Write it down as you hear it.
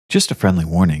Just a friendly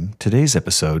warning, today's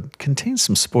episode contains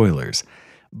some spoilers.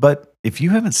 But if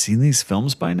you haven't seen these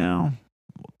films by now,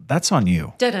 that's on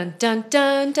you. Dun dun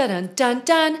dun dun dun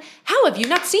dun. How have you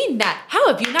not seen that? How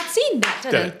have you not seen that?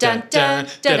 Dun dun dun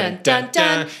dun dun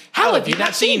dun. How have you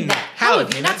not seen that? How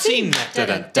have you not seen that? Dun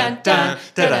dun dun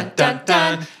dun dun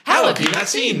dun. How have you not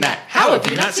seen that? How have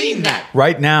you not seen that?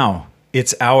 Right now,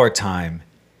 it's our time.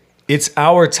 It's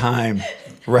our time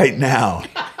right now.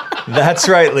 That's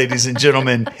right, ladies and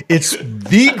gentlemen. It's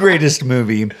the greatest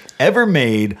movie ever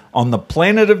made on the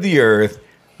planet of the Earth,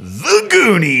 The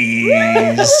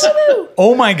Goonies.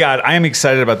 Oh my God, I am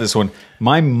excited about this one.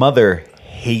 My mother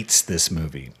hates this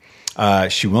movie.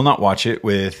 She will not watch it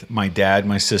with my dad,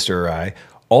 my sister, or I,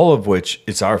 all of which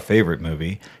it's our favorite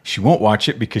movie. She won't watch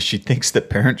it because she thinks that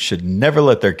parents should never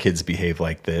let their kids behave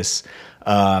like this.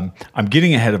 I'm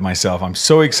getting ahead of myself. I'm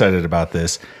so excited about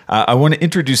this. I want to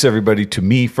introduce everybody to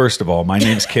me, first of all. My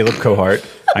name's Caleb Cohart.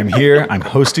 I'm here. I'm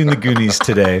hosting the Goonies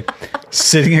today.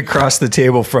 Sitting across the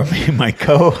table from me, my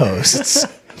co-hosts,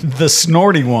 the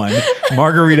snorty one,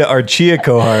 Margarita Archia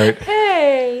Cohart.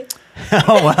 Hey.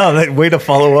 Oh, wow. That way to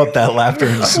follow up that laughter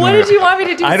and snort. What did you want me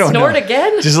to do? I don't snort know.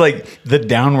 Again? Just like the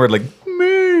downward, like,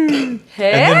 meh.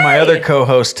 Hey. And then my other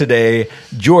co-host today,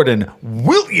 Jordan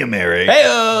William Eric.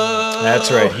 Hey-o!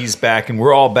 That's right. He's back, and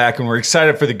we're all back, and we're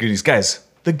excited for the Goonies. Guys,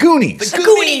 the Goonies. The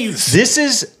Goonies! This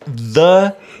is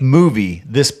the movie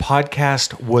this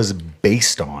podcast was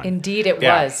based on. Indeed it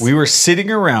Yeah. was. We were sitting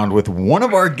around with one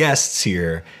of our guests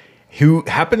here who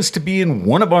happens to be in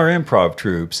one of our improv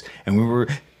troupes, and we were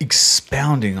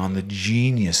expounding on the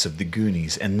genius of the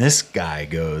Goonies. And this guy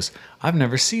goes, I've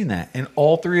never seen that. And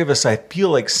all three of us, I feel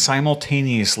like,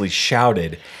 simultaneously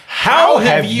shouted, How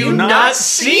have you not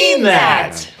seen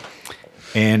that?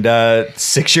 And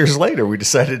 6 years later, we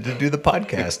decided to do the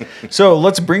podcast. So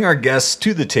let's bring our guests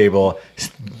to the table.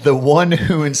 The one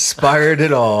who inspired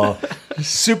it all,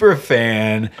 super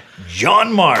fan,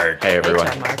 John Mark. Hey everyone,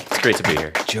 John Mark. it's great to be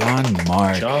here. John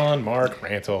Mark. John Mark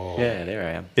Rantle. Yeah, there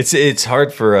I am. It's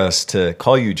hard for us to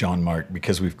call you John Mark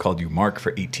because we've called you Mark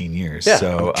for 18 years. Yeah,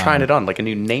 So I'm trying it on like a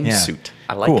new name yeah. suit.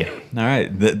 I like Cool. it. All right,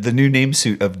 the new name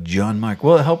suit of John Mark.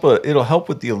 Well, it'll help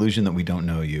with the illusion that we don't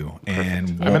know you and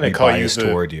I'm won't going to be call you biased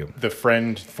toward you. the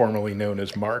friend formerly known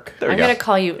as Mark. There we I'm go. going to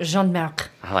call you Jean-Marc.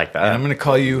 I like And I'm that. going to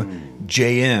call you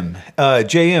JM.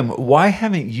 JM, why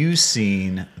haven't you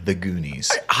seen The Goonies?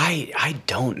 I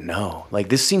don't know. Like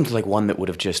this seems like one that would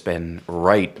have just been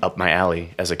right up my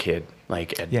alley as a kid.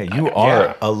 Like Yeah, you are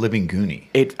yeah. a living Goonie.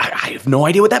 I have no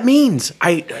idea what that means.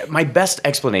 My best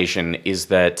explanation is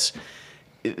that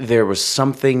there was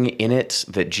something in it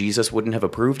that Jesus wouldn't have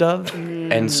approved of.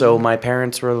 And so my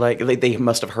parents were like, they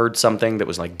must have heard something that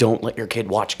was like, don't let your kid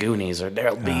watch Goonies or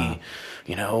they'll be,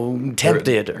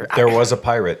 tempted. There was a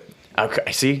pirate.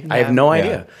 Okay, see, I Yeah. have no Yeah.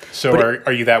 idea. So But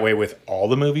are you that way with all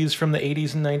the movies from the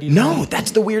 80s and 90s? No,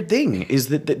 that's the weird thing, is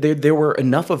that there were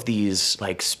enough of these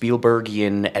like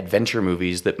Spielbergian adventure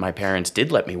movies that my parents did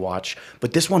let me watch,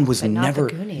 but this one was But not never.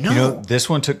 the Goonies. No, You know, this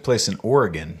one took place in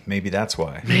Oregon. Maybe that's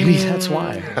why. maybe that's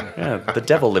why. Yeah, the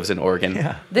devil lives in Oregon.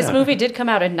 Yeah. This movie did come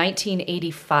out in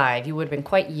 1985. You would have been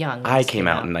quite young. when I this came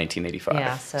out in 1985.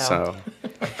 Yeah, so.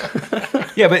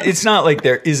 Yeah, but it's not like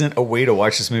there isn't a way to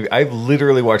watch this movie. I've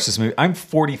literally watched this movie. I'm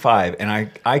 45, and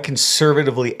I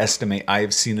conservatively estimate I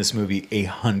have seen this movie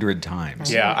 100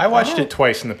 times. Yeah, I watched it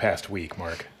twice in the past week,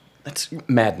 Mark. That's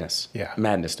madness. Yeah.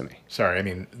 Madness to me. Sorry, I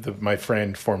mean, my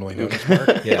friend formerly known as Mark.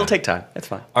 Yeah. It'll take time. It's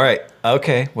fine. All right.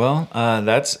 Okay. Well,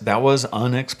 that was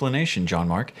an explanation, John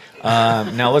Mark.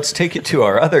 Now let's take it to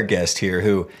our other guest here,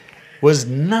 who was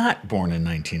not born in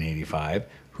 1985,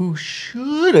 who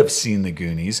should have seen the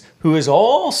Goonies, who is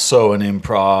also an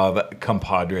improv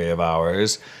compadre of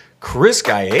ours, Chris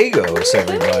Gallegos,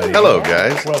 everybody. Hello,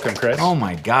 guys. Welcome, Chris. Oh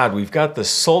my God, we've got the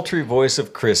sultry voice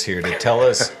of Chris here to tell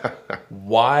us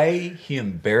why he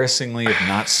embarrassingly have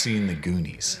not seen the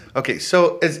Goonies. Okay,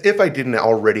 so as if I didn't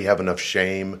already have enough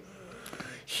shame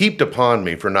heaped upon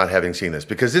me for not having seen this,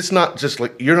 because it's not just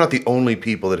like you're not the only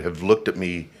people that have looked at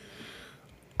me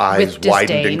eyes With widened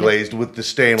disdain. and glazed with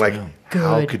disdain, like,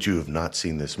 how Good. could you have not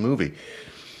seen this movie?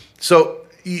 So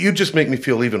you just make me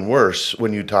feel even worse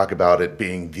when you talk about it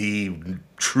being the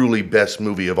truly best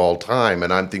movie of all time,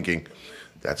 and I'm thinking,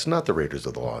 that's not the Raiders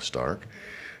of the Lost Ark.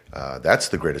 That's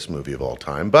the greatest movie of all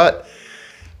time. But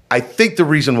I think the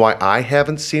reason why I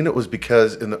haven't seen it was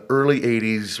because in the early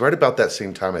 80s, right about that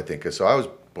same time, I think, so I was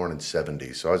born in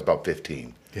 70s, so I was about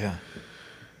 15. Yeah.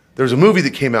 There was a movie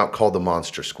that came out called The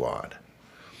Monster Squad,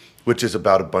 which is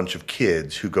about a bunch of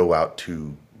kids who go out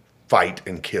to fight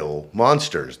and kill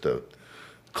monsters, the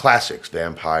classics,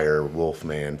 vampire,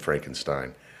 wolfman,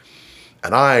 Frankenstein.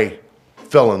 And I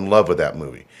fell in love with that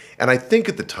movie. And I think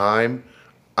at the time,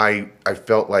 I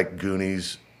felt like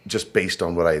Goonies, just based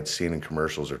on what I had seen in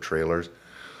commercials or trailers,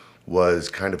 was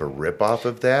kind of a ripoff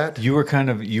of that.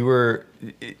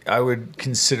 I would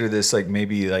consider this like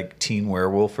maybe like Teen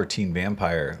Werewolf or Teen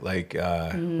Vampire, like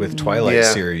with Twilight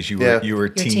series. You were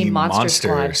Teen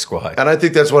Monster Squad. And I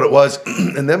think that's what it was.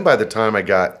 And then by the time I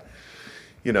got,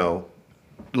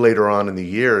 later on in the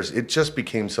years, it just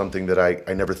became something that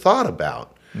I never thought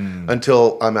about.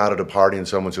 Until I'm out at a party and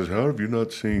someone says, "How have you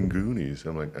not seen Goonies?"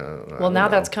 I'm like, well, now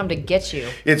that's come to get you.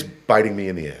 It's biting me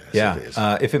in the ass. Yeah. It is.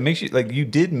 If it makes you, like, you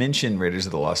did mention Raiders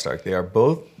of the Lost Ark. They are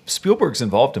both, Spielberg's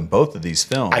involved in both of these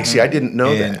films. I see. I didn't know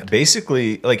and that.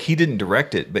 Basically, like, he didn't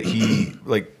direct it, but he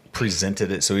like presented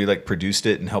it. So he like produced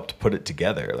it and helped put it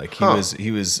together. Like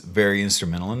he was very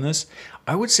instrumental in this.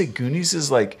 I would say Goonies is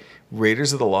like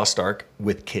Raiders of the Lost Ark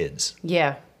with kids.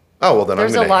 Yeah. Oh, well, then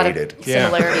There's I'm a going lot to of hate it.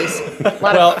 similarities, a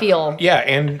lot of feel. Yeah,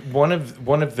 and one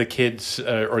of the kids,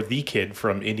 or the kid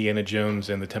from Indiana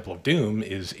Jones and the Temple of Doom,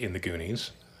 is in the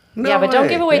Goonies. Yeah, but don't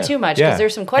give away too much because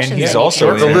there's some questions. And he's that you also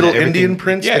can't The in little everything- Indian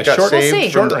prince Yeah, that got short- We'll saved see.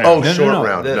 from Short the... round. Oh, short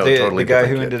round. No, totally the guy different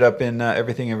who kid. ended up in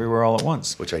Everything Everywhere All at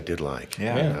Once. Which I did like.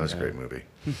 Yeah. That was a great movie.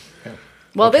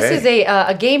 Well, this Okay. is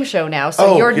a game show now, so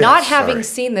Oh, your yes, not having sorry.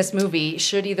 seen this movie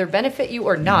should either benefit you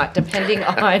or not, depending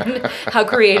on how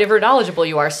creative or knowledgeable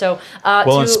you are. So,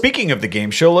 Well, and speaking of the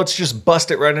game show, let's just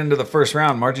bust it right into the first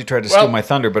round. Margie tried to steal my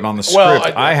thunder, but on the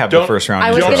script, I have the don't- first round.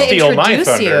 I was to Don't gonna go. steal my introduce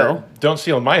thunder. you. Don't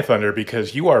steal my thunder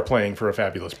because you are playing for a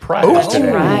fabulous prize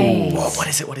today. right. Whoa, what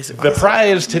is it? What is it? The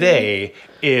prize today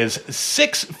is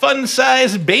 6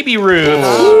 fun-sized baby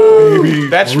Ruths.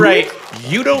 That's right.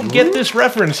 You don't get this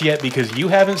reference yet because you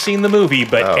haven't seen the movie,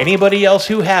 but anybody else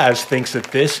who has thinks that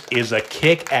this is a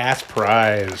kick-ass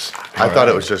prize. I thought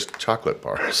it was just chocolate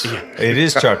bars. It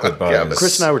is chocolate bars. Yeah, but-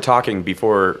 Chris and I were talking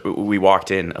before we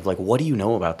walked in of like, what do you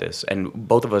know about this? And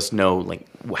both of us know like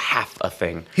half a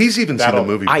thing. He's even seen the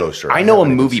movie poster. I know a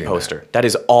haven't even movie seen poster. That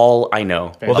is all I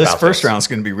know. Well, this about first round is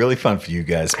going to be really fun for you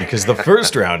guys because the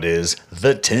first round is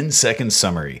the 10-second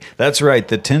summary. That's right,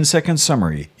 the 10-second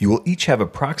summary. You will each have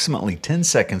approximately 10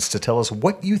 seconds to tell us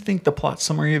what you think the plot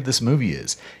summary of this movie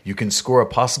is. You can score a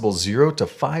possible 0 to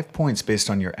 5 points based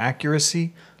on your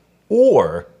accuracy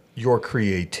or your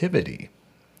creativity.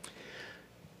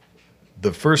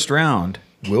 The first round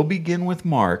will begin with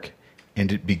Mark,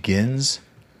 and it begins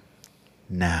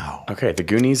now. Okay, The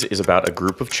Goonies is about a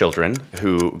group of children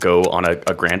who go on a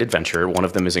grand adventure. One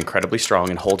of them is incredibly strong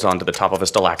and holds on to the top of a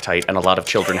stalactite, and a lot of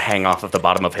children hang off of the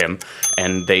bottom of him,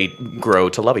 and they grow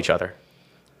to love each other.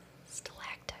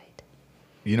 Stalactite.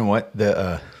 You know what?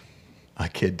 A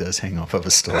kid does hang off of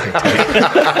a stalactite.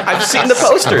 I've seen the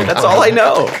poster. That's all I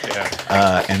know.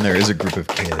 And there is a group of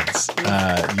kids.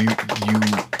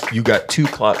 You got 2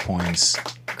 plot points.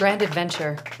 Grand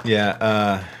Adventure.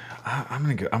 Yeah, I'm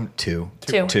gonna go. I'm 2.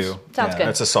 Two. 2. Sounds Yeah, good.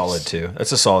 That's a solid 2.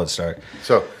 That's a solid start.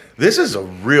 So this is a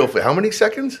real... How many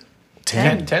seconds?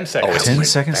 10 seconds.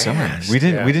 10-second fast. summary.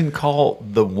 We didn't call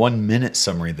the 1-minute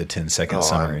summary the 10-second Oh,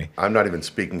 summary. I'm not even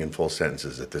speaking in full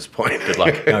sentences at this point. Good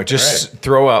luck. No, just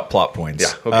throw out plot points.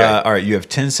 Yeah, okay. All right, you have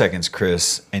 10 seconds,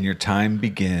 Chris, and your time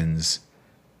begins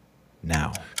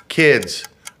now. Kids,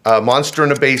 monster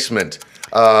in a basement,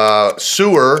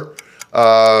 sewer,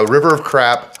 river of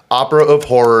crap, opera of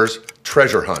horrors,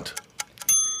 treasure hunt.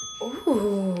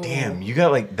 Damn, you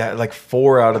got like that, like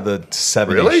 4 out of the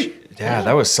 7. Really? Yeah,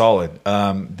 that was solid.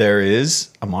 There is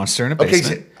a monster in a Okay,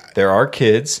 basement. There are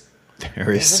kids.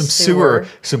 There is a some sewer.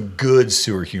 some good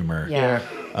sewer humor. Yeah.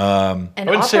 I An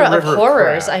wouldn't say opera of River of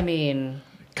horrors. Crap. I mean,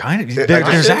 Kind of. I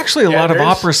There's just- actually a yeah, lot of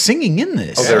there's- opera singing in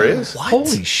this. Oh, there is?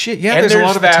 Holy shit! Yeah, And there's a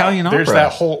lot of Italian opera. There's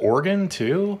that whole organ,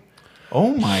 too.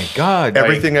 Oh my god!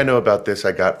 Everything I know about this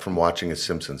I got from watching a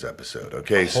Simpsons episode.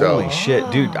 Okay, so Holy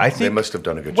shit, dude! I they think must have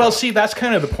done a good Well, job. see, that's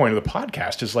kind of the point of the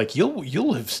podcast. Is like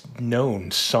you'll have known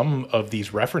some of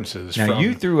these references Now, from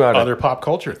you threw out other pop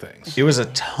culture things. it was a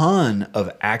ton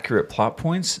of accurate plot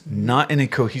points, not in a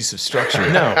cohesive structure.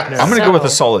 No. I'm gonna go with a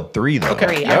So- solid 3 though.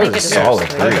 Three. I That think was a it deserves solid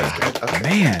 3. 3.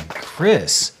 Man,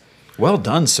 Chris, well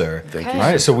done, sir. Thank you. All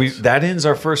right, so that ends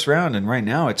our first round, and right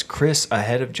now it's Chris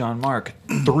ahead of John Mark,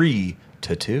 3-2.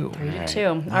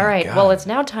 2. All right. God. Well, it's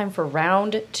now time for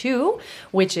round 2,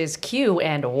 which is Q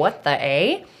and What the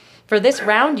A. For this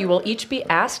round, you will each be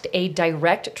asked a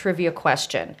direct trivia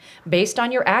question. Based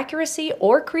on your accuracy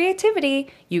or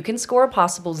creativity, you can score a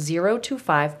possible 0 to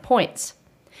 5 points.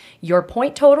 Your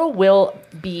point total will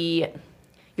be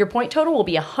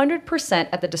 100%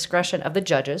 at the discretion of the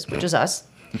judges, which is us.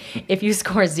 If you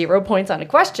score 0 points on a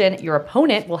question, your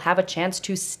opponent will have a chance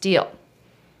to steal.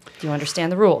 Do you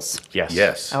understand the rules? Yes.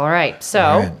 Yes. All right. So,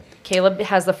 All right. Caleb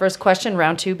has the first question.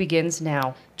 Round 2 begins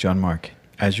now. John Mark,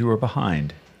 as you are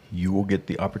behind, you will get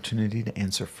the opportunity to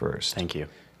answer first. Thank you.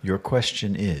 Your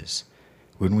question is,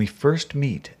 when we first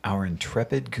meet our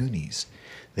intrepid Goonies,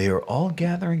 they are all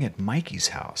gathering at Mikey's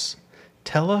house.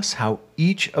 Tell us how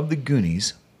each of the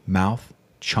Goonies, Mouth,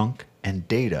 Chunk, and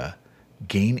Data,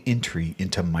 gain entry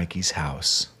into Mikey's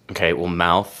house. Okay, well,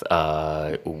 Mouth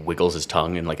wiggles his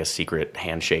tongue in like a secret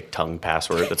handshake tongue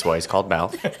password. That's why he's called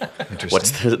Mouth.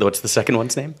 Interesting. What's the second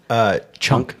one's name?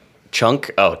 Chunk.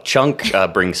 Chunk. Oh, Chunk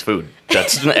brings food.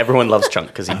 That's everyone loves Chunk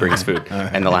because he brings food. right.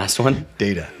 And the last one?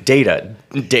 Data.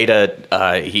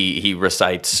 Data. He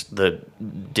recites the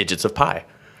digits of pi.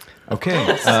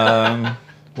 Okay.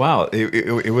 Wow,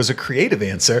 it was a creative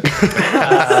answer.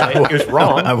 It was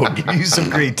wrong. I will give you some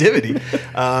creativity.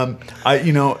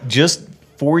 Just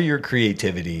for your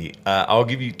creativity, I'll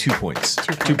give you 2 points.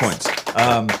 2 points.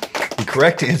 The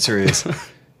correct answer is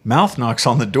Mouth knocks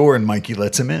on the door and Mikey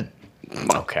lets him in.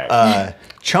 Okay.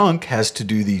 Chunk has to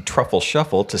do the truffle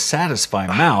shuffle to satisfy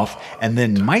Mouth, and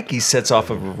then Mikey sets off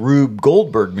a Rube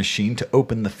Goldberg machine to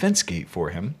open the fence gate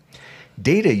for him.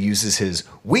 Data uses his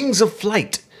wings of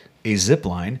flight, a zip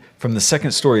line, from the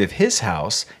second story of his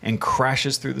house and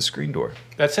crashes through the screen door.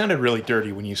 That sounded really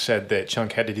dirty when you said that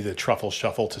Chunk had to do the truffle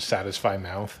shuffle to satisfy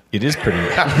Mouth. It is pretty.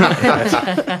 That's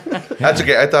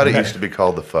okay. I thought it used to be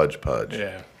called the Fudge Pudge.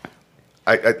 Yeah.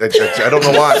 I don't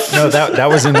know why. No, that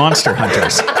was in Monster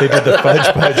Hunters. They did the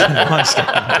Fudge Pudge in Monster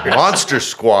Hunters. Monster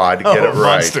Squad, get it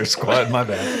right. Monster Squad, my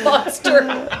bad. Monster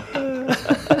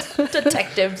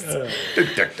detectives.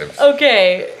 Detectives.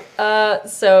 Okay,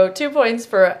 so 2 points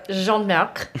for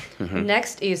Jean-Marc.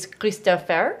 Next is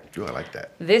Christopher. Ooh, I like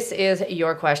that. This is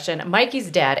your question.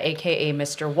 Mikey's dad, a.k.a.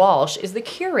 Mr. Walsh, is the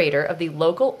curator of the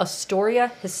local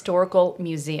Astoria Historical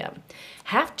Museum.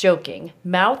 Half joking,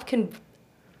 Mouth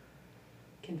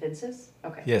convinces?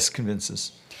 Okay. Yes,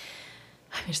 convinces.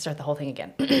 I'm going to start the whole thing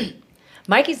again.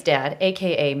 Mikey's dad,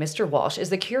 a.k.a. Mr. Walsh, is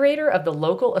the curator of the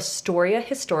local Astoria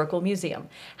Historical Museum.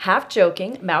 Half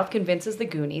joking, Mouth convinces the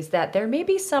Goonies that there may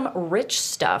be some rich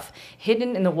stuff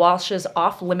hidden in the Walsh's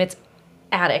off-limits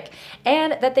attic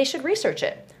and that they should research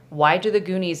it. Why do the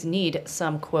Goonies need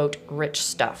some, quote, rich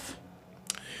stuff?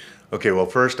 Okay, well,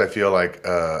 first, I feel like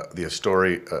the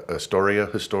Astoria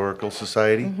Historical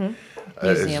Society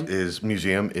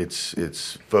Museum.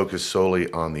 It's focused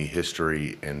solely on the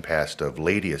history and past of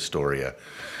Lady Astoria,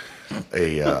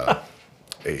 a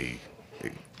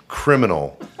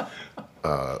criminal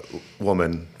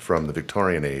woman from the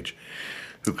Victorian age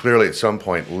who clearly at some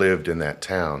point lived in that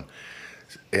town.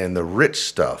 And the rich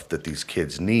stuff that these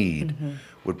kids need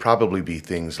would probably be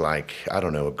things like, I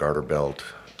don't know, a garter belt,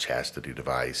 chastity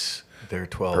device. They're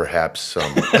 12. Perhaps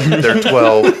they're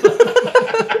 12.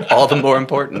 All the more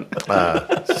important.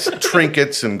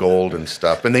 Trinkets and gold and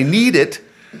stuff. And they need it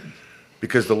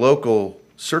because the local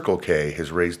Circle K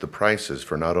has raised the prices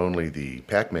for not only the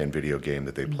Pac-Man video game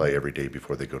that they play every day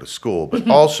before they go to school, but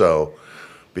also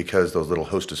because those little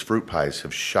Hostess fruit pies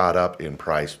have shot up in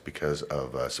price because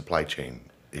of supply chain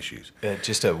issues.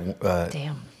 Just a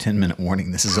Damn. 10-minute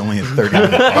warning. This is only a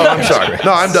 30-minute. Oh, I'm sorry.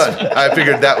 No, I'm done. I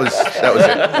figured that was it.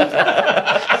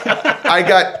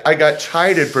 I got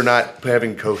chided for not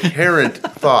having coherent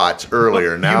thoughts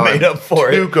earlier. Now You made I'm up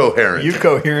for too it. coherent. You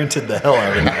coherented the hell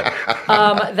out of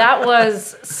that. That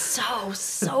was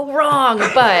so wrong,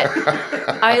 but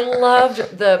I loved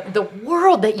the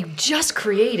world that you just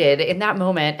created in that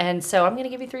moment, and so I'm going to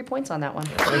give you 3 points on that one.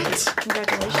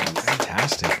 Congratulations.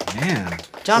 Fantastic, man.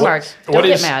 John Mark, don't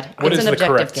get mad. what It's is an the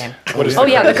objective correct- game. what is Oh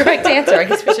the yeah, the correct answer. I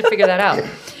guess we should figure that out.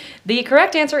 The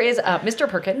correct answer is Mr.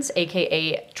 Perkins,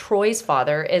 aka Troy's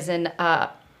father, is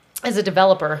a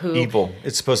developer who Evil.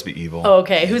 It's supposed to be evil. Oh,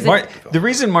 okay. Who's The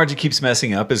reason Margie keeps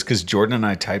messing up is because Jordan and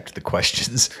I typed the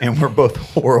questions, and we're both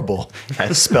horrible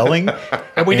at spelling.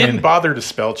 And we didn't bother to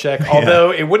spell check,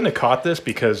 although it wouldn't have caught this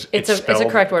because It's it's a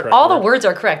correct word. All the words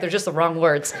are correct. They're just the wrong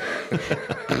words.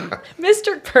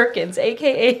 Mr. Perkins,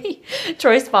 a.k.a.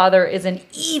 Troy's father, is an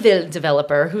evil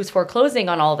developer who's foreclosing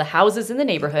on all the houses in the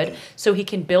neighborhood so he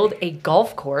can build a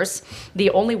golf course. The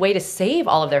only way to save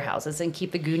all of their houses and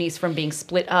keep the Goonies from being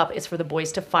split up is for the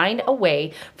boys to find a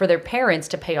way for their parents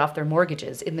to pay off their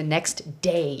mortgages in the next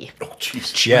day. Oh,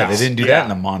 jeez. Yeah, they didn't do that in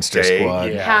the Monster Day,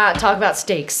 Squad. yeah. Talk about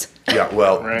stakes. Yeah,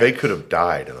 well, Right. they could have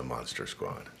died in the Monster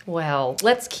Squad. Well,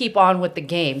 let's keep on with the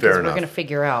game Fair because we're enough. going to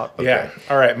figure out. Yeah.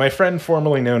 All right. My friend,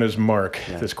 formerly known as Mark,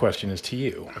 this question is to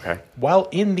you. Okay. While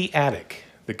in the attic,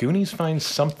 the Goonies find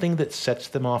something that sets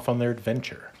them off on their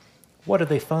adventure. What do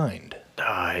they find?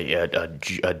 A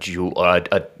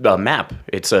map.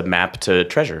 It's a map to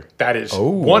treasure. That is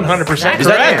 100% correct. Is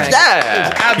that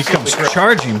That He is comes absolutely correct.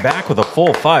 charging back with a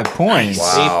full 5 points.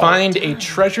 Wow. They find a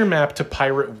treasure map to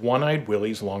pirate One-Eyed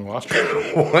Willie's long lost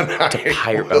treasure.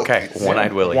 Okay,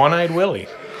 One-Eyed Willie. One-Eyed Willie.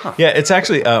 Yeah, it's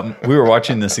actually, we were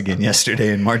watching this again yesterday,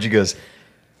 and Margie goes,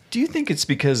 do you think it's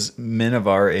because men of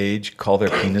our age call their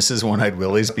penises one-eyed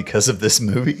willies because of this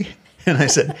movie? And I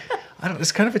said, I don't.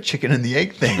 It's kind of a chicken and the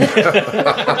egg thing.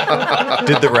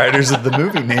 Did the writers of the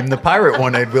movie name the pirate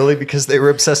One-Eyed Willie because they were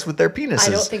obsessed with their penises?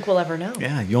 I don't think we'll ever know.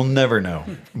 Yeah, you'll never know.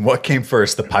 What came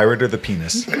first, the pirate or the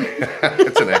penis?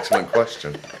 It's an excellent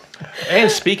question. And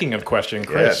speaking of question,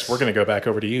 Chris, Yes. we're going to go back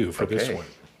over to you for this Okay. one.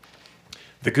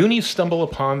 The Goonies stumble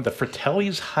upon the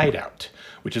Fratelli's hideout,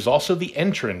 which is also the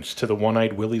entrance to the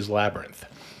One-Eyed Willie's labyrinth.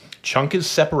 Chunk is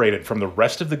separated from the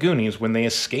rest of the Goonies when they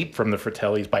escape from the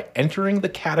Fratellis by entering the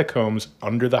catacombs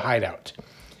under the hideout.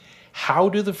 How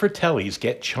do the Fratellis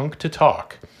get Chunk to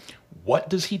talk? What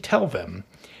does he tell them?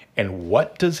 And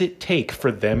what does it take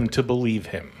for them to believe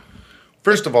him?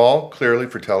 First of all, clearly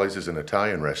Fratelli's is an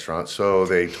Italian restaurant, so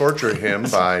they torture him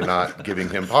by not giving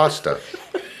him pasta,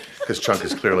 because Chunk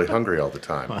is clearly hungry all the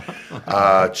time.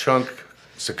 Chunk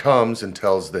succumbs and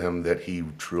tells them that he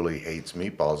truly hates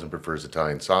meatballs and prefers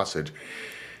Italian sausage.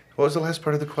 What was the last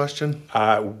part of the question?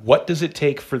 What does it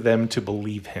take for them to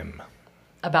believe him?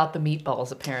 About the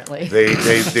meatballs, apparently.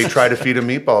 They try to feed him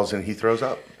meatballs and he throws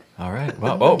up. All right.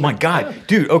 Wow. Oh, my God.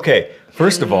 Dude, okay.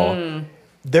 First of all,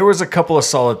 there was a couple of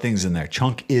solid things in there.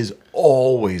 Chunk is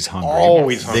always hungry.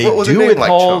 Always hungry. They What was it do named, like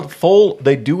withhold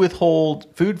they do withhold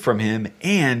food from him,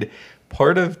 and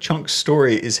part of Chunk's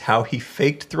story is how he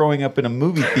faked throwing up in a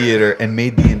movie theater and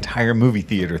made the entire movie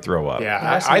theater throw up.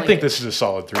 Yeah, I think this is a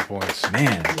solid 3 points.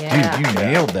 Man, Yeah. dude, you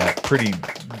nailed that pretty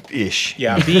ish.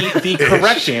 Yeah, the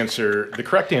correct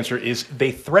answer is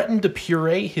they threatened to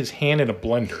puree his hand in a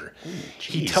blender.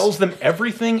 He tells them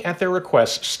everything at their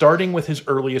request, starting with his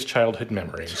earliest childhood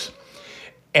memories.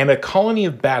 And a colony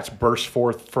of bats burst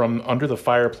forth from under the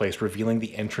fireplace, revealing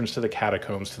the entrance to the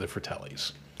catacombs to the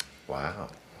Fratellis. Wow.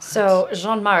 So,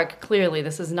 Jean-Marc, clearly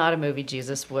this is not a movie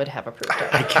Jesus would have approved of.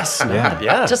 I guess not.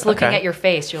 Yeah. Just looking okay. at your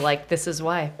face, you're like, this is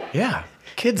why. Yeah.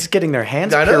 Kids getting their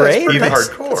hands I know, that's pureed. pretty That's-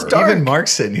 hardcore. that's dark. Even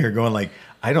Mark's sitting here going like,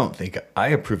 I don't think I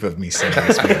approve of me seeing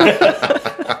this movie.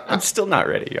 I'm still not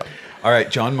ready, y'all. All right,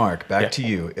 John Mark, back to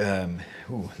you.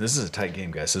 This is a tight game,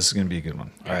 guys. This is going to be a good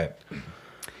one. All right.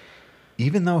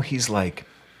 Even though he's like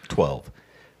 12,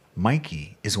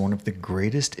 Mikey is one of the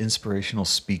greatest inspirational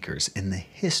speakers in the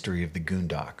history of the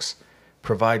Goondocks.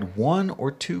 Provide 1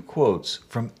 or 2 quotes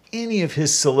from any of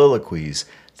his soliloquies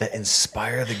that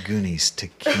inspire the Goonies to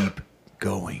keep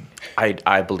going.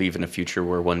 I believe in a future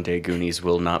where one day Goonies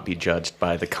will not be judged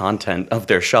by the content of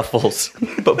their shuffles,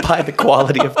 but by the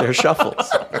quality of their shuffles.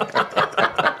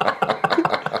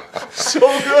 So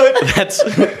good. That's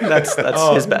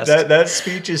his best. That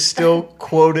speech is still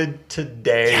quoted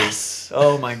today. Yes.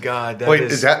 Oh my God. Wait,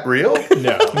 is that real?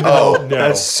 No. Oh, no.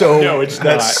 That's so. No, it's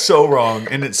that's not. so wrong,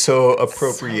 and it's so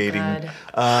appropriating.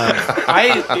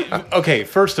 Okay,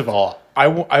 first of all,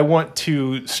 I want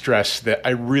to stress that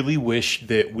I really wish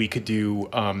that we could do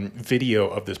video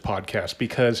of this podcast,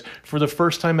 because for the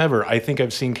first time ever, I think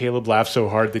I've seen Caleb laugh so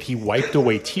hard that he wiped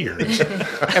away tears.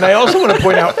 And I also want to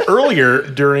point out earlier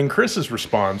during Chris's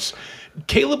response,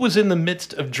 Caleb was in the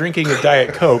midst of drinking a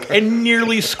Diet Coke and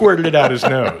nearly squirted it out his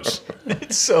nose.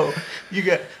 It's so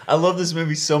I love this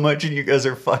movie so much, and you guys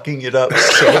are fucking it up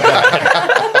so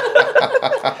bad.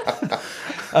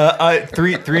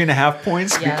 3.5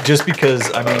 points, Yeah. just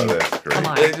because I mean, That's great. Come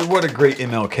on. what a great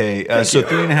MLK. So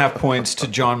 3.5 points to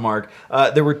John Mark.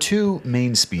 There were 2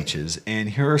 main speeches,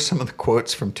 and here are some of the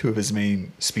quotes from 2 of his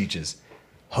main speeches.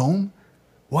 Home?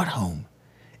 What home?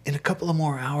 In a couple of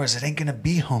more hours, it ain't gonna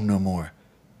be home no more.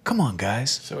 Come on, guys.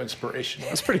 So inspirational.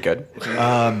 That's pretty good.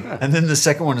 And then the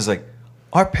second one is like,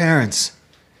 our parents,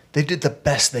 they did the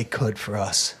best they could for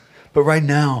us. But right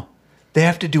now, they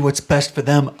have to do what's best for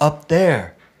them up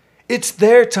there. It's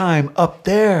their time up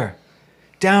there.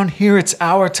 Down here, it's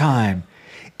our time.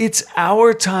 It's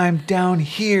our time down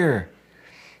here.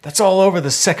 That's all over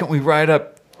the second we ride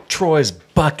up Troy's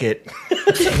bucket.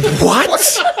 What?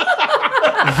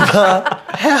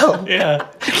 Hell. Yeah.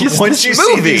 Once you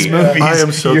see these movies, I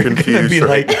am so you're gonna confused be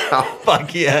right like, now.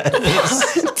 fuck yeah.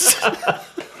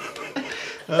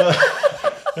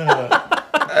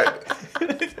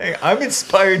 I'm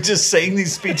inspired just saying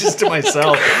these speeches to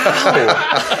myself.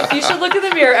 You should look in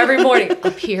the mirror every morning.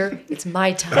 Up here, it's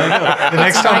my time. The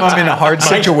next time I'm in a hard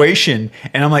situation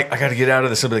and I'm like, I got to get out of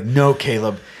this, I'll be like, no,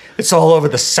 Caleb, it's all over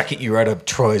the second you ride up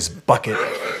Troy's bucket.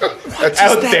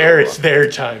 Out there, it's their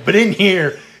time. But in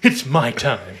here, it's my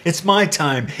time. It's my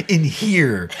time in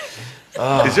here.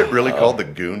 Is it really called the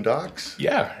Goondocks?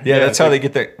 Yeah. Yeah, that's how they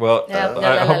get there. Well, No,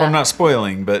 I hope I'm not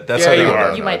spoiling, but that's how they you get are.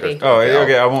 there. You might be. Oh,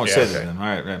 okay. I won't Yeah, say okay. that then. All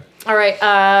right, right. All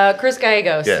right, Chris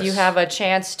Gallegos, Yes. you have a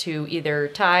chance to either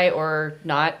tie or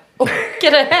not, or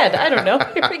get ahead. I don't know.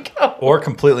 Here we go. Or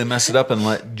completely mess it up and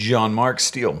let John Mark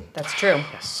steal. That's true.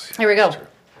 Here we go.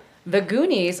 The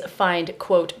Goonies find,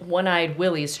 quote, One-Eyed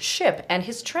Willie's ship and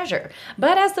his treasure.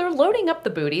 But as they're loading up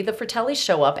the booty, the Fratellis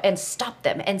show up and stop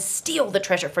them and steal the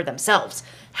treasure for themselves.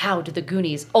 How do the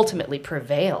Goonies ultimately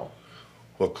prevail?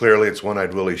 Well, clearly it's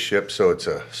One-Eyed Willie's ship, so it's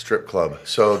a strip club.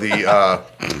 So the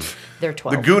They're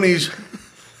 12. the Goonies,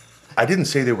 I didn't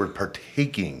say they were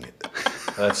partaking.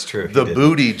 That's true. The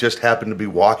booty just happened to be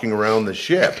walking around the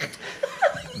ship.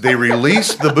 They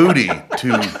released the booty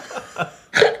to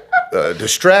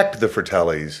distract the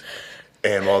Fratellis,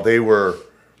 and while they were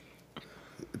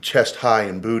chest high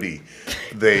in booty,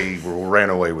 they ran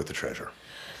away with the treasure.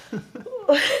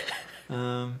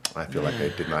 I feel like I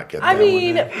did not get that. I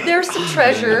mean, there's some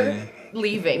treasure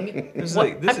leaving. It's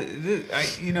like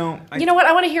you know what?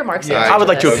 I want to hear Mark's answer. I would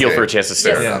like to this. appeal Okay. for a chance to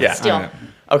stare. Yes, Yeah. still.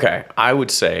 Okay, I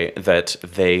would say that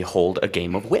they hold a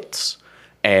game of wits,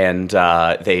 and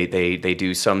they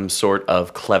do some sort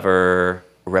of clever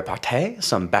repartee,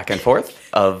 some back and forth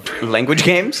of language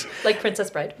games, Like Princess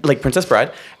Bride. like Princess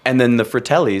Bride, and then the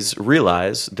Fratellis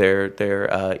realize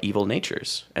their evil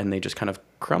natures, and they just kind of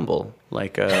crumble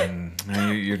like a.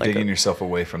 No, you're digging yourself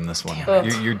away from this one. Ugh.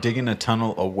 You're digging a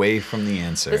tunnel away from the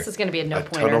answer. This is going to be a no A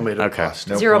tunnel made pointer. of Okay.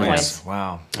 plastic. 0 points. points.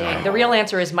 Wow. Dang. The real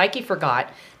answer is Mikey forgot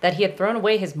that he had thrown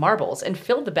away his marbles and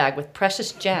filled the bag with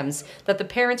precious gems that the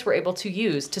parents were able to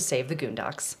use to save the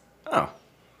Goondocks. Oh.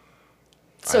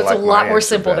 So I it's like a lot my more answer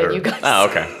simple than better. you guys. Oh,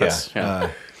 okay. Yeah. That's,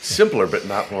 yeah. Simpler, but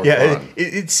not more Yeah, fun.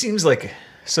 it seems like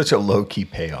such a low key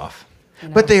payoff.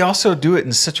 But they also do it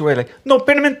in such a way like, no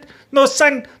payment, no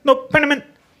sign, no payment.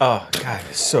 Oh, God,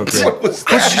 it's so good. What was What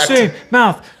did you that? say?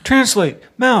 Mouth, translate,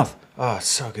 mouth. Oh, it's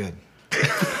so good.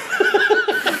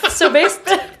 So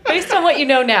based on what you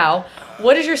know now,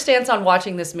 what is your stance on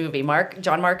watching this movie,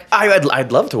 John Mark?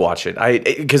 I'd love to watch it.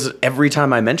 Because every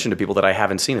time I mention to people that I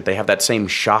haven't seen it, they have that same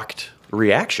shocked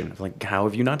reaction. Like, how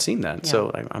have you not seen that? Yeah.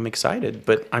 So I'm excited,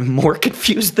 but I'm more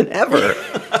confused than ever.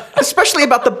 Especially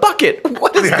about the bucket.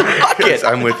 What is the bucket? Yes,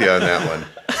 I'm with you on that one.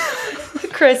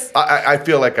 Chris? I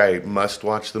feel like I must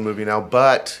watch the movie now,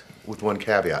 but with one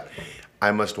caveat.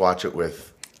 I must watch it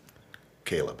with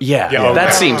Caleb. Yeah, Yeah, that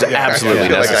okay. seems absolutely I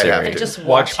feel like I have necessary. And to. just Watch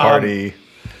watch party.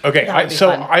 Okay, That would be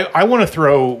so fun. I want to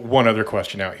throw one other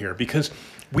question out here because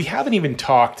we haven't even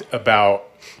talked about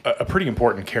a pretty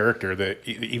important character that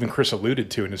even Chris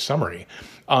alluded to in his summary.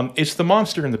 It's the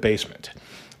monster in the basement.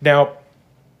 Now,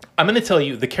 I'm going to tell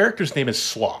you the character's name is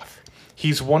Sloth.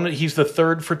 He's the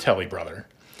third Fratelli brother.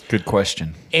 Good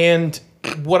question. And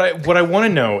what I want to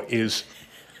know is,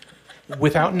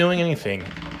 without knowing anything,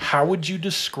 how would you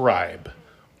describe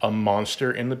a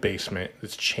monster in the basement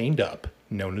that's chained up,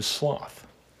 known as Sloth?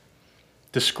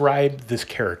 Describe this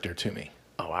character to me.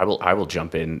 Oh, I will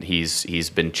jump in. He's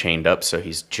been chained up, so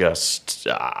he's just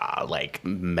like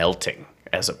melting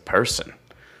as a person.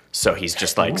 So he's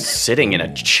just like sitting in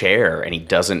a chair and he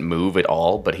doesn't move at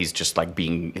all, but he's just like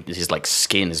his like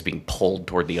skin is being pulled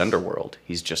toward the underworld.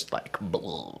 He's just like,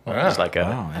 he's like a,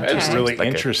 Wow, That's Okay. really like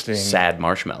a interesting sad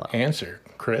marshmallow. answer,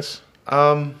 Chris.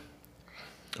 I'm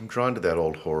drawn to that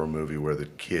old horror movie where the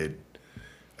kid,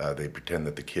 they pretend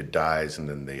that the kid dies, and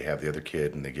then they have the other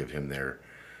kid, and they give him their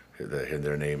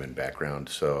name and background.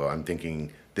 So I'm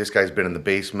thinking this guy's been in the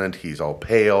basement. He's all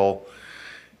pale.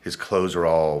 His clothes are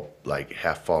all like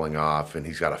half falling off, and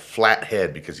he's got a flat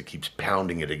head because he keeps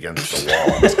pounding it against the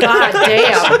wall. God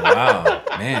damn. Wow,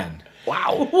 man.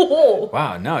 Whoa.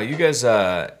 Wow, no, you guys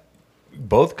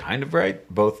both kind of right,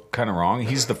 both kind of wrong.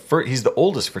 He's the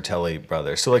oldest Fratelli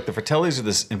brother. So like the Fratellis are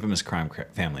this infamous crime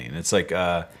family, and it's like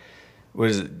what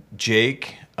is it?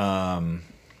 Jake,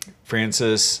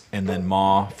 Francis, and then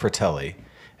Ma Fratelli.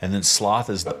 And then Sloth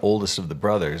is the oldest of the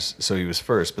brothers, so he was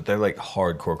first, but they're like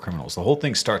hardcore criminals. The whole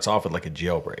thing starts off with like a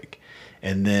jailbreak.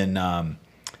 And then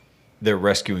they're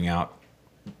rescuing out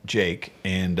Jake,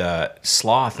 and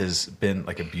Sloth has been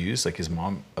like abused. Like his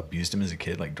mom abused him as a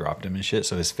kid, like dropped him and shit.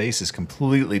 So his face is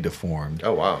completely deformed.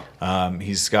 Oh, wow.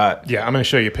 He's got Yeah, I'm going to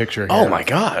show you a picture. Oh here. my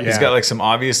god! he's got like some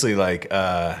obviously like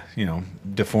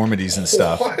deformities and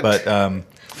stuff. What? But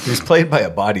he was played by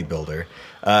a bodybuilder.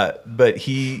 But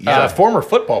he Former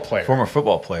football player. former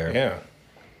football player. Yeah.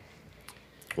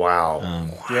 Wow.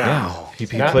 Yeah.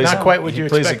 He Not quite what you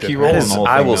plays expected. a key role in the whole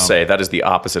thing. I will though. say that is the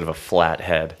opposite of a flat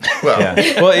head.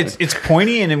 Yeah. Well, it's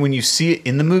pointy, and then when you see it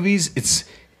in the movies, it's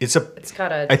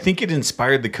got a- I think it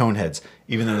inspired the Coneheads,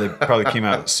 even though they probably came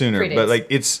out sooner. Predates. But like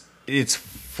it's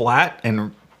flat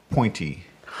and pointy.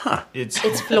 It's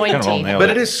flointy. kind of all nailed But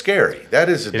it is scary. That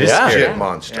is a is legit scary.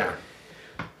 monster.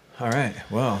 All right.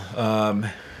 Well,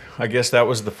 I guess that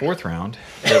was the fourth round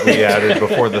that we added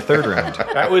before the third round.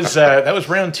 That was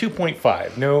round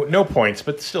 2.5. No points,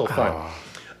 but still fun.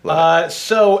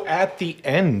 So at the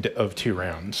end of 2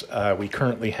 rounds, we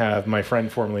currently have my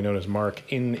friend formerly known as Mark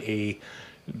in a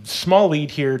small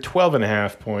lead here,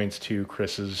 12.5 points to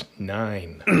Chris's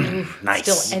 9.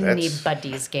 Nice. Still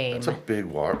anybody's game. It's a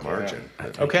big margin.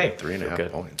 Okay.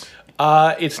 3.5 points.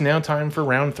 It's now time for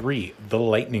round 3, the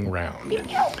lightning round.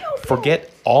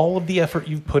 Forget all of the effort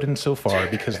you've put in so far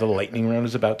because the lightning round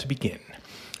is about to begin.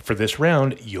 For this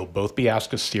round, you'll both be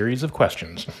asked a series of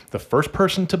questions. The first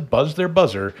person to buzz their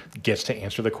buzzer gets to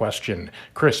answer the question.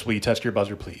 Chris, will you test your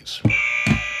buzzer, please?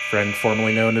 Friend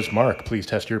formerly known as Mark, please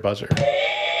test your buzzer.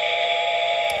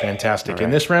 Fantastic.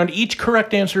 In this round, each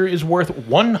correct answer is worth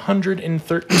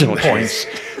 113 points,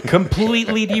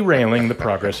 completely derailing the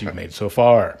progress you've made so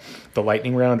far. The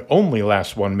lightning round only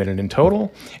lasts 1 minute in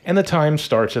total, and the time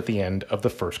starts at the end of the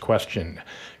first question.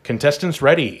 Contestants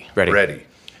ready? Ready.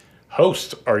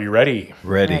 Host, are you ready?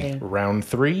 Ready. Round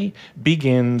 3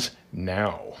 begins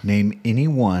now. Name any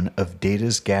one of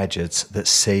Data's gadgets that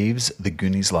saves the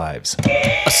Goonies' lives.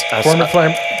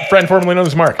 Friend formerly known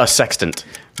as Mark. A sextant.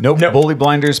 Nope. Bully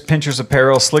blinders, pinchers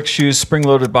apparel, slick shoes,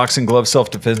 spring-loaded boxing glove,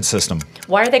 self-defense system.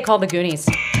 Why are they called the Goonies?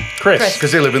 Chris.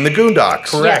 Because they live in the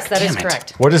Goondocks. Yes, that is Damn it.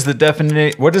 correct. What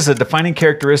is a defining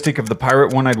characteristic of the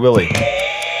pirate One-Eyed Willie?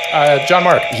 John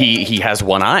Mark. He has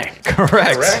one eye.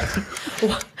 Correct.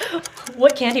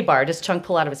 What candy bar does Chunk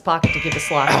pull out of his pocket to give the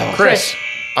sloth? Chris.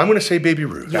 I'm going to say Baby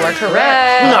Ruth. You are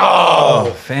correct.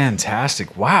 Oh,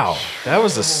 fantastic! Wow, that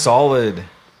was a solid.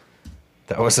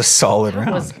 That was a solid round.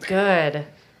 That was good.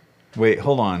 Wait,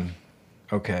 hold on.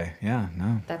 Okay, yeah,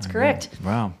 no. That's correct.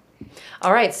 Wow.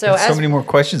 All right, so There's as so many more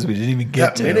questions we didn't even get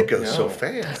That to. minute goes so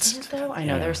fast. though, I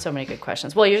know there are so many good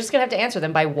questions. Well, you're just gonna have to answer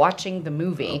them by watching the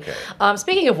movie. Okay.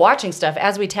 Speaking of watching stuff,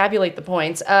 as we tabulate the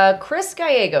points, Chris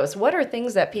Gallegos, what are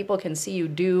things that people can see you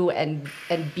do and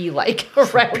be like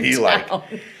around Be like. town?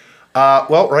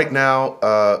 Well, right now,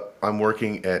 I'm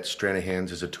working at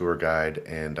Stranahan's as a tour guide,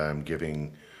 and I'm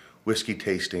giving whiskey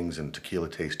tastings and tequila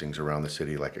tastings around the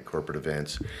city, like at corporate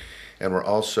events. And we're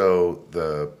also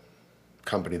the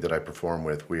company that I perform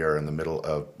with. We are in the middle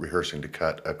of rehearsing to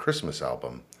cut a Christmas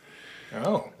album,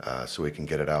 Oh. so we can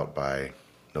get it out by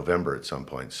November at some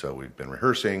point. So we've been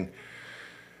rehearsing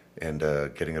and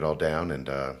getting it all down, and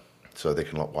so they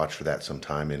can watch for that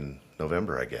sometime in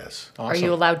November, I guess. Are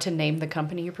you allowed to name the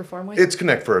company you perform with? It's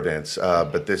Connect for Events,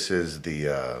 but this is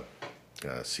the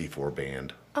C4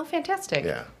 band. Oh, fantastic.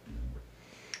 Yeah.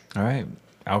 All right,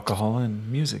 alcohol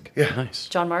and music. Yeah. Nice.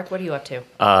 John Mark, what are you up to?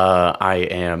 I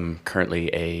am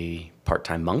currently a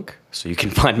part-time monk, so you can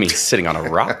find me sitting on a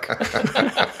rock.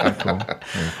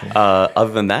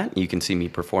 Other than that, you can see me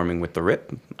performing with the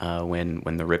Rip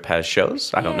when the Rip has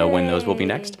shows. I don't know when those will be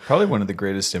next. Probably one of the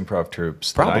greatest improv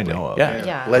troops Probably, that I know of. yeah.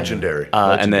 Yeah. Legendary.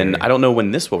 And then I don't know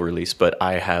when this will release, but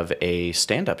I have a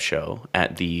stand-up show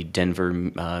at the Denver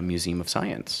Museum of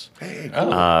Science. Hey,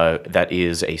 That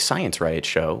is a Science Riot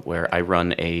show where I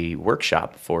run a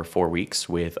workshop for 4 weeks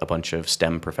with a bunch of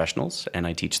STEM professionals, and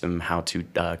I teach them how to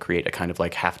create a kind of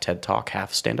like half TED Talk,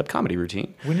 half stand-up comedy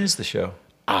routine. When is the show?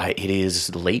 It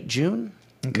is late June.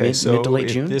 Okay, mid so to late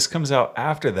if June. this comes out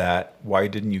after that, why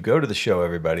didn't you go to the show,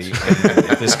 everybody? And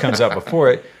if this comes out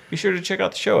before it, be sure to check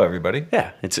out the show, everybody.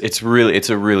 Yeah, it's a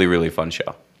really fun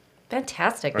show.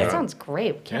 Fantastic. That sounds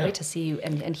great. Can't wait to see you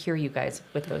and hear you guys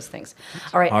with those things.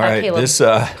 All right, All right, Caleb.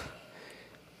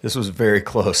 this was very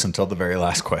close until the very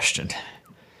last question.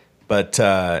 But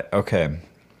okay,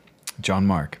 John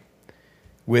Mark,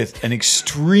 with an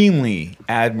extremely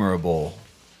admirable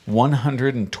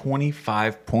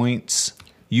 125 points,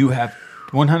 you have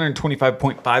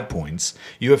 125.5 points.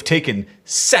 You have taken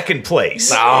second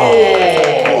place.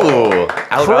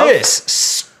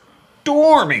 Chris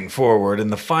storming forward in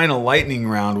the final lightning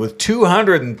round with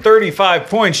 235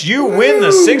 points. You win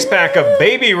the 6-pack of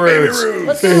Baby Roots.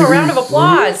 Let's give him a round of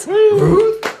applause. Baby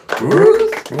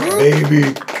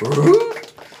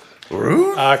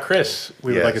Chris,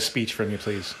 we would like a Yes. speech from you,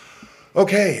 please.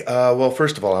 Okay, well,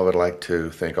 first of all, I would like to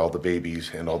thank all the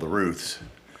babies and all the Ruths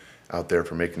out there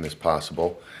for making this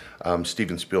possible.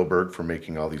 Steven Spielberg for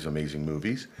making all these amazing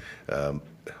movies,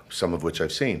 some of which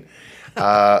I've seen.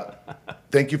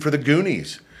 Thank you for the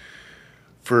Goonies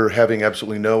for having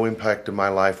absolutely no impact in my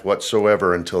life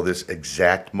whatsoever until this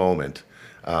exact moment.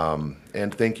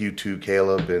 And thank you to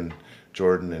Caleb and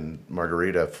Jordan and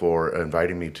Margarita for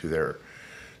inviting me to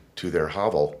their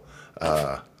hovel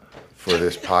for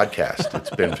this podcast. It's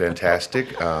been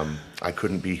fantastic. I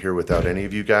couldn't be here without any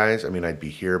of you guys. I mean, I'd be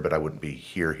here, but I wouldn't be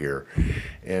here.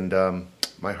 And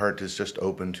my heart is just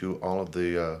open to all of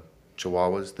the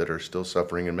Chihuahuas that are still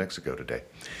suffering in Mexico today.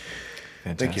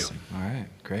 Fantastic. Thank you. All right,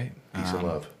 great. Peace and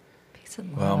love. Peace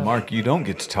and love. Well, Mark, you don't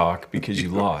get to talk because you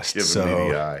lost. Giving So me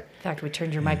the eye. In fact, we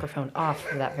turned your microphone off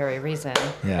for that very reason.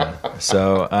 yeah.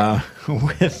 So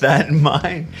with that in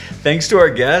mind, thanks to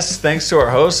our guests, thanks to our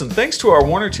hosts, and thanks to our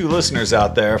one or two listeners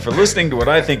out there for listening to what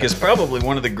I think is probably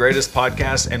one of the greatest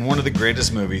podcasts and one of the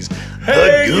greatest movies,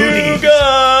 The Goonies.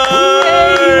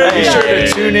 Be sure to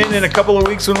tune in a couple of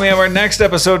weeks when we have our next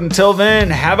episode. Until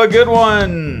then, have a good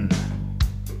one.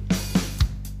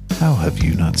 How Have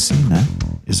You Not Seen That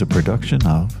is a production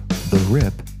of The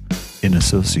Rip in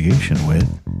association with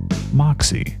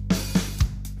Moxie.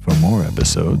 For more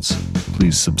episodes,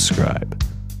 please subscribe.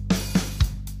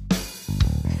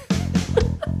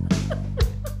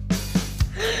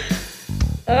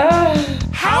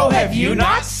 How have you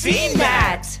not seen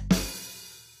that?